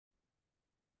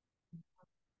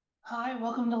Hi,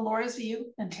 welcome to Laura's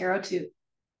View and Tarot 2.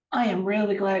 I am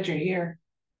really glad you're here.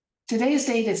 Today's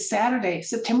date is Saturday,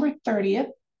 September 30th,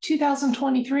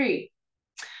 2023.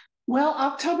 Well,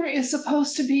 October is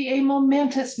supposed to be a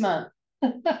momentous month.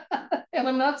 And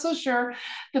I'm not so sure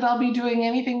that I'll be doing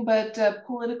anything but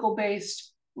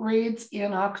political-based reads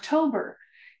in October,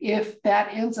 if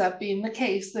that ends up being the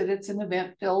case, that it's an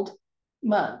event-filled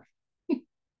month.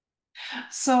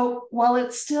 So while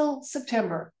it's still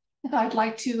September, I'd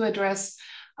like to address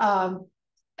a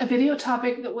video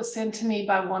topic that was sent to me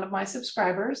by one of my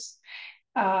subscribers.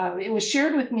 It was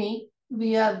shared with me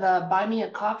via the Buy Me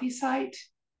a Coffee site.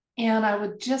 And I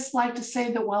would just like to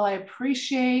say that while I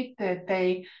appreciate that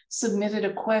they submitted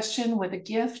a question with a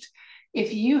gift,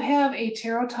 if you have a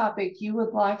tarot topic you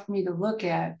would like me to look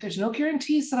at, there's no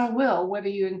guarantees that I will, whether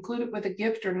you include it with a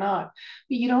gift or not,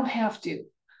 but you don't have to.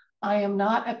 I am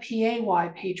not a PAY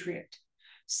patriot.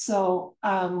 So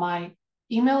my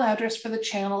email address for the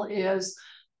channel is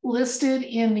listed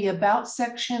in the About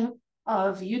section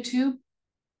of YouTube,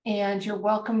 and you're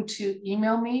welcome to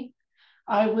email me.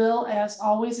 I will, as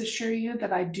always, assure you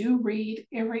that I do read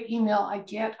every email I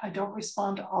get. I don't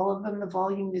respond to all of them. The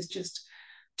volume is just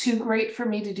too great for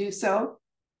me to do so.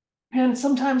 And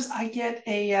sometimes I get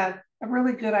a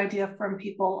really good idea from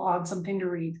people on something to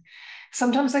read.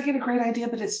 Sometimes I get a great idea,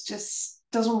 but it just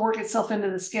doesn't work itself into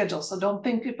the schedule. So don't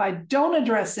think if I don't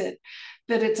address it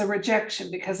that it's a rejection,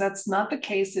 because that's not the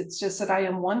case. It's just that I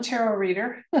am one tarot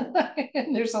reader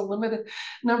and there's a limited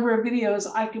number of videos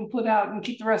I can put out and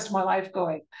keep the rest of my life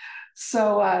going.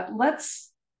 So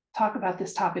let's talk about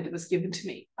this topic that was given to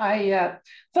me.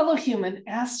 Fellow human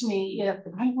asked me if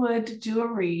I would do a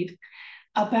read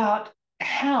about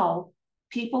how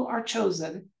people are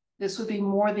chosen. This would be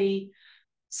more the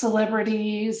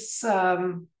celebrities,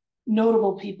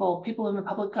 notable people, people in the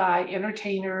public eye,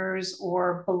 entertainers,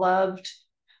 or beloved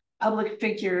public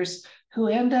figures who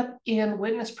end up in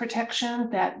witness protection,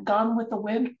 that Gone with the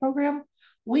Wind program.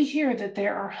 We hear that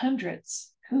there are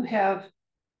hundreds who have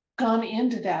gone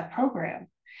into that program,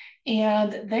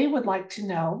 and they would like to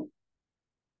know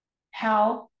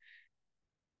how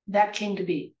that came to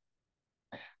be.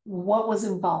 What was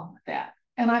involved with that?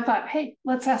 And I thought, hey,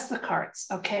 let's ask the cards,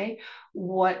 okay?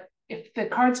 What if the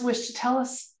cards wish to tell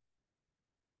us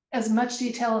as much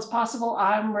detail as possible?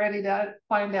 I'm ready to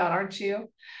find out, aren't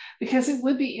you? Because it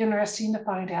would be interesting to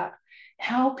find out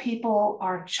how people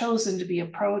are chosen to be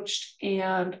approached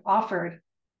and offered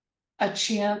a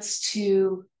chance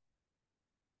to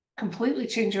completely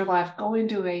change your life, go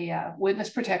into a witness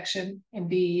protection, and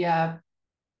be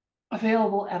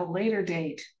available at a later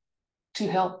date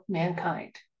to help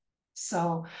mankind.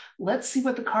 So let's see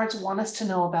what the cards want us to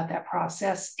know about that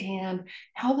process and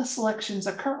how the selections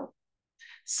occur.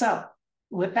 So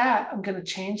with that, I'm going to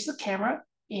change the camera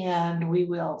and we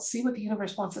will see what the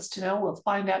universe wants us to know. We'll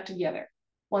find out together.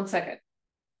 1 second.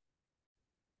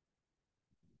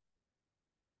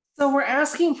 So we're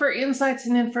asking for insights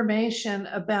and information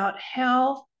about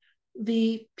how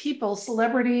the people,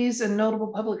 celebrities and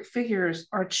notable public figures,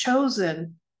 are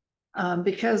chosen,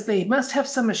 because they must have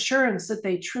some assurance that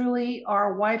they truly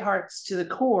are white hearts to the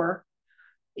core.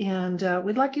 And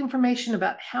we'd like information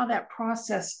about how that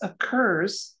process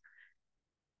occurs,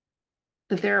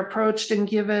 that they're approached and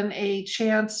given a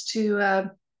chance to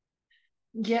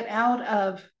get out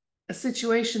of a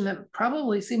situation that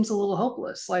probably seems a little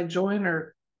hopeless, like join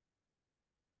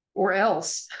or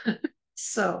else.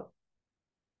 So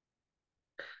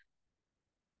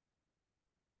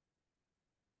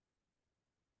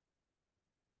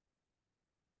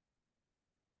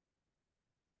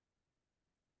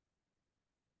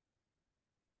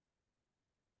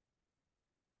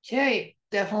okay,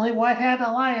 definitely White Hat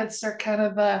Alliance. They're kind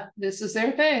of, this is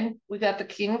their thing. We got the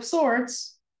King of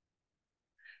Swords,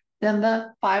 then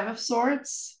the Five of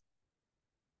Swords,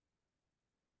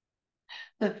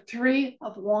 the Three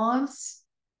of Wands,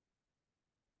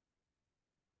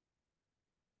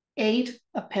 Eight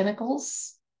of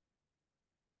Pentacles,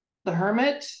 the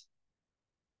Hermit.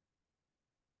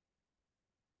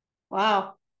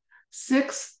 Wow.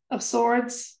 Six of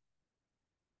Swords,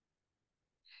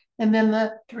 and then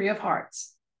the Three of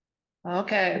Hearts.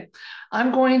 Okay,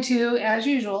 I'm going to, as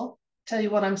usual, tell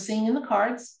you what I'm seeing in the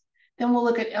cards. Then we'll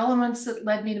look at elements that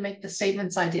led me to make the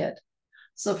statements I did.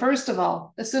 So first of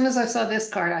all, as soon as I saw this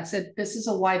card, I said, this is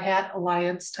a White Hat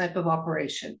Alliance type of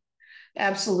operation.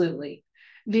 Absolutely.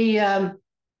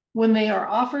 When they are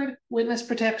offered witness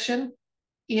protection,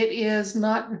 it is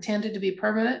not intended to be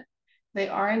permanent. They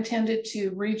are intended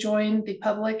to rejoin the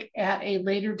public at a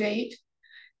later date,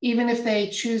 even if they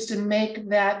choose to make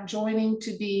that joining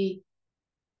to be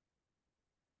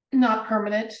not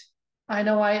permanent. I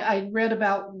know I read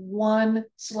about one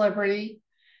celebrity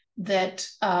that,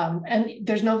 and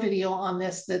there's no video on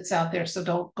this that's out there, so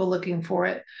don't go looking for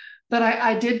it. But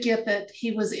I did get that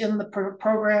he was in the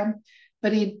program,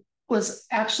 but he was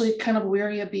actually kind of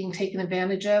weary of being taken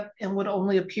advantage of and would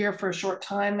only appear for a short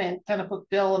time and kind of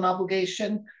fulfill an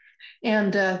obligation.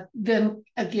 And then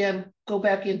again, go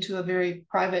back into a very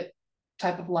private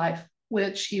type of life,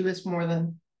 which he was more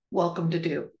than welcome to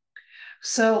do.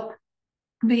 So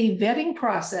the vetting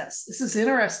process, this is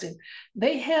interesting.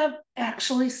 They have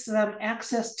actually some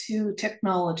access to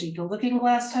technology, the looking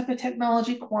glass type of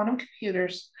technology, quantum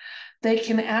computers. They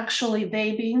can actually,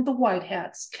 they being the white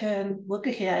hats, can look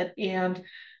ahead and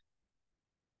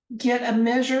get a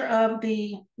measure of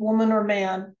the woman or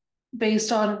man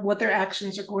based on what their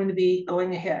actions are going to be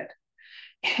going ahead.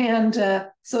 And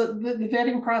so the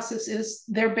vetting process is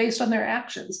they're based on their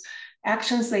actions.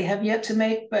 Actions they have yet to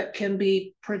make, but can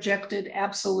be projected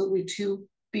absolutely to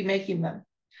be making them.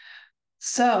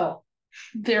 So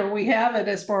there we have it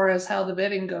as far as how the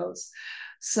vetting goes.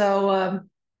 So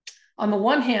on the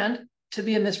one hand, to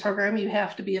be in this program, you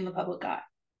have to be in the public eye.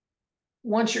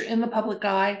 Once you're in the public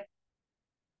eye,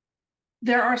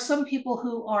 there are some people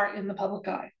who are in the public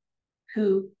eye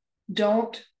who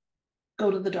don't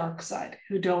go to the dark side,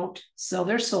 who don't sell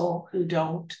their soul, who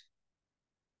don't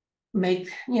make,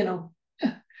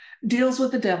 deals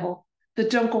with the devil, that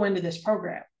don't go into this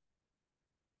program.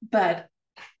 But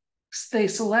they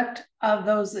select of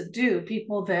those that do,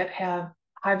 people that have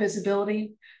high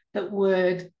visibility, that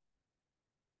would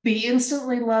be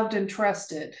instantly loved and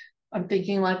trusted. I'm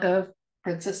thinking like of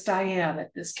Princess Diana in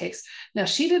this case. Now,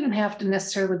 she didn't have to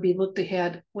necessarily be looked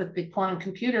ahead with the quantum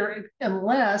computer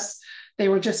unless they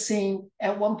were just seeing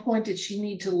at one point did she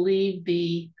need to leave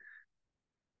the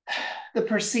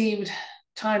perceived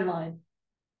timeline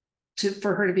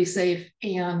for her to be safe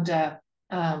and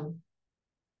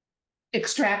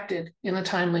extracted in a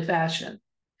timely fashion.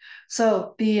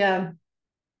 So the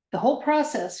whole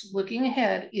process, looking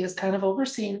ahead, is kind of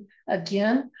overseen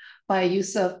again by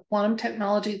use of quantum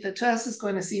technology that to us is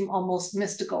going to seem almost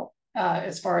mystical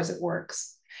as far as it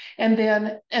works. And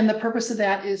the purpose of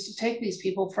that is to take these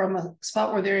people from a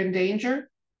spot where they're in danger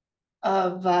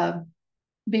of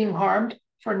being harmed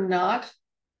for not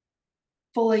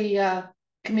fully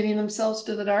committing themselves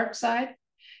to the dark side.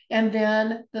 And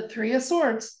then the Three of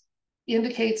Swords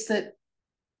indicates that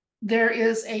there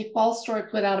is a false story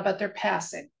put out about their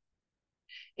passing.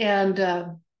 And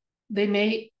they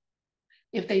may,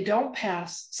 if they don't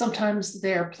pass, sometimes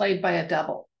they're played by a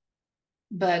double.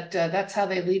 But that's how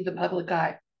they leave the public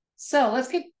eye. So let's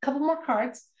get a couple more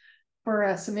cards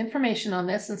for some information on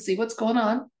this and see what's going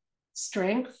on.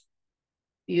 Strength,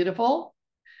 beautiful.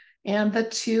 And the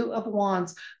Two of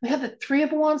Wands. We have the Three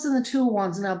of Wands and the Two of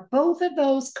Wands. Now, both of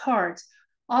those cards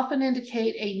often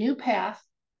indicate a new path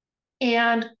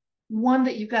and one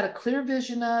that you've got a clear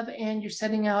vision of and you're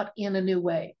setting out in a new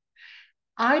way.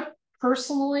 I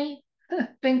personally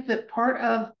think that part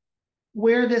of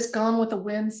where this Gone with the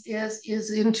Winds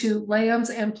is into lands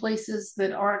and places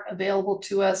that aren't available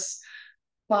to us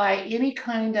by any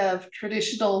kind of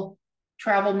traditional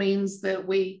travel means that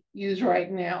we use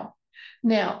right now.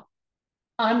 Now,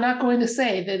 I'm not going to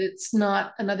say that it's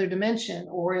not another dimension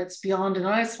or it's beyond an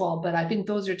ice wall, but I think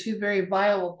those are two very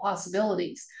viable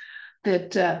possibilities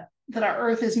that our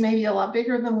Earth is maybe a lot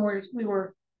bigger than we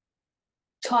were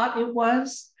taught it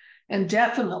was. And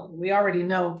definitely, we already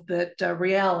know that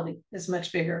reality is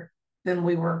much bigger than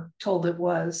we were told it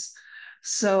was.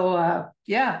 So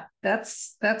yeah,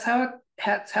 that's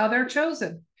how they're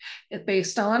chosen. It's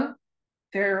based on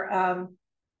their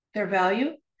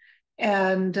value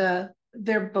and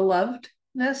their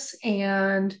belovedness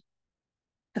and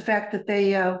the fact that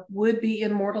they would be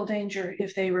in mortal danger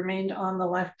if they remained on the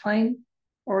life plane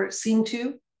or seemed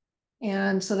to.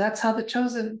 And so that's how the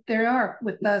chosen they are,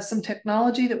 with some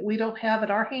technology that we don't have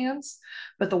at our hands,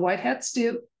 but the white hats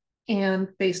do, and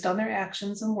based on their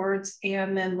actions and words,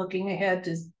 and then looking ahead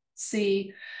to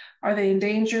see, are they in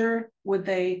danger? Do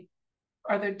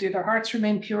their hearts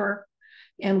remain pure?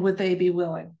 And would they be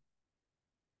willing?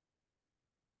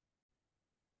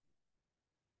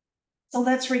 So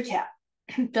let's recap.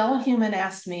 Bella Human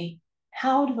asked me,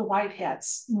 how do the white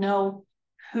hats know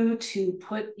who to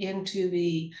put into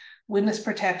the witness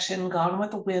protection, Gone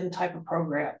with the Wind type of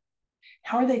program?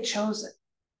 How are they chosen?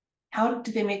 How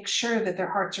do they make sure that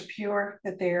their hearts are pure,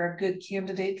 that they're a good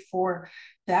candidate for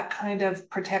that kind of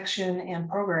protection and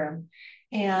program?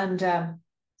 And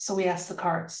so we asked the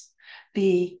cards.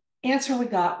 The answer we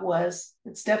got was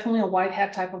it's definitely a white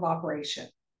hat type of operation.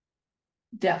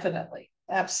 Definitely,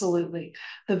 absolutely.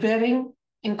 The vetting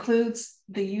includes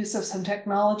the use of some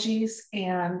technologies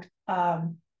and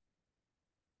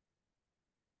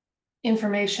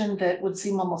information that would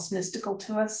seem almost mystical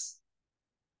to us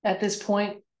at this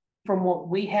point from what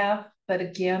we have. But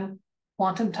again,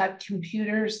 quantum type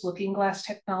computers, looking glass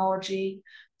technology,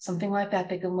 something like that,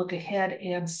 they can look ahead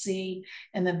and see.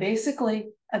 And then basically,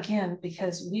 again,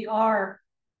 because we are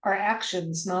our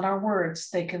actions, not our words,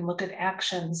 they can look at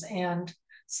actions and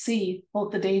see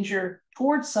both the danger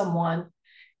towards someone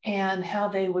and how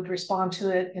they would respond to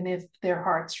it, and if their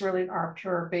hearts really are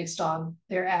pure based on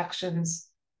their actions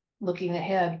looking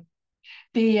ahead.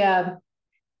 The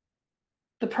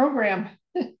program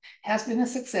has been a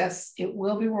success. It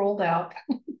will be rolled out.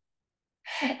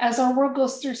 As our world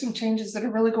goes through some changes that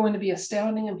are really going to be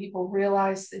astounding, and people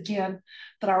realize again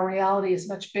that our reality is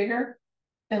much bigger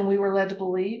than we were led to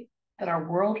believe, that our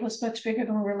world was much bigger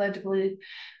than we were led to believe,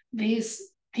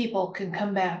 these people can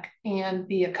come back and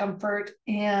be a comfort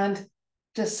and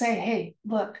just say, hey,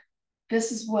 look,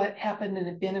 this is what happened and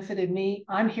it benefited me.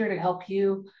 I'm here to help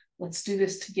you. Let's do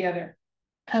this together.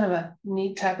 Kind of a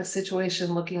neat type of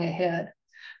situation looking ahead.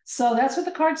 So that's what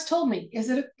the cards told me. Is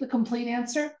it the complete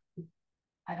answer?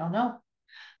 I don't know.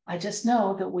 I just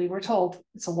know that we were told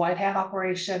it's a white hat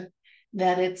operation,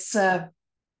 that it's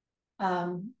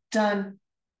done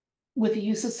with the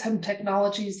use of some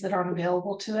technologies that aren't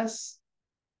available to us.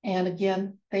 And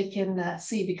again, they can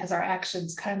see because our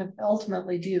actions kind of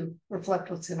ultimately do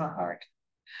reflect what's in our heart.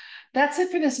 That's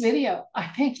it for this video. I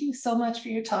thank you so much for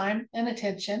your time and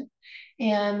attention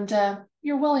and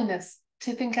your willingness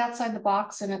to think outside the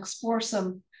box and explore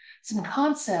some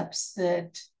concepts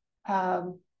that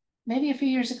maybe a few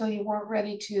years ago you weren't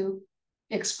ready to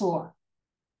explore.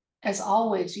 As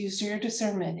always, use your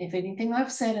discernment. If anything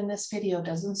I've said in this video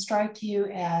doesn't strike you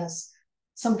as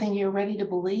something you're ready to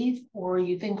believe, or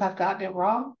you think I've gotten it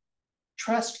wrong,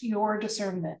 trust your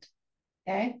discernment,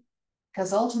 okay?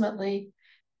 Because ultimately,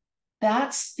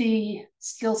 that's the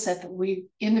skill set that we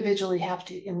individually have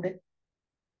to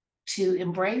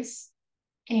embrace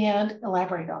and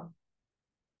elaborate on.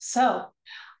 So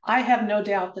I have no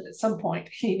doubt that at some point,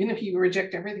 even if you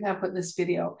reject everything I put in this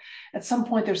video, at some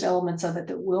point there's elements of it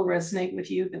that will resonate with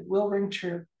you, that will ring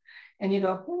true. And you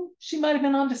go, she might have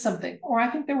been onto something, or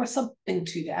I think there was something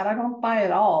to that. I don't buy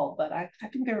it all, but I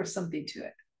think there was something to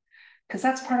it. Because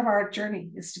that's part of our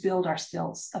journey, is to build our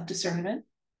skills of discernment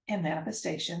and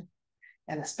manifestation,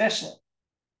 and especially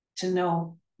to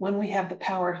know when we have the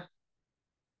power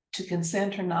to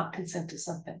consent or not consent to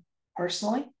something.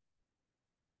 Personally,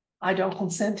 I don't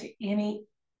consent to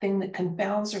anything that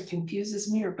confounds or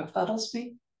confuses me or befuddles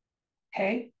me.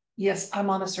 Okay, yes, I'm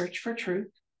on a search for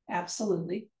truth,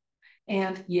 absolutely.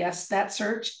 And yes, that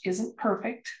search isn't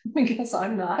perfect because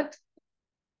I'm not,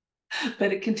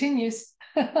 but it continues.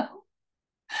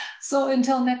 So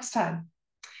until next time,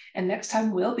 and next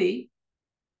time will be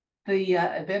the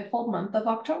eventful month of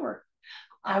October.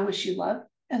 I wish you love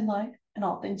and light and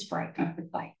all things bright.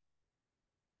 Goodbye.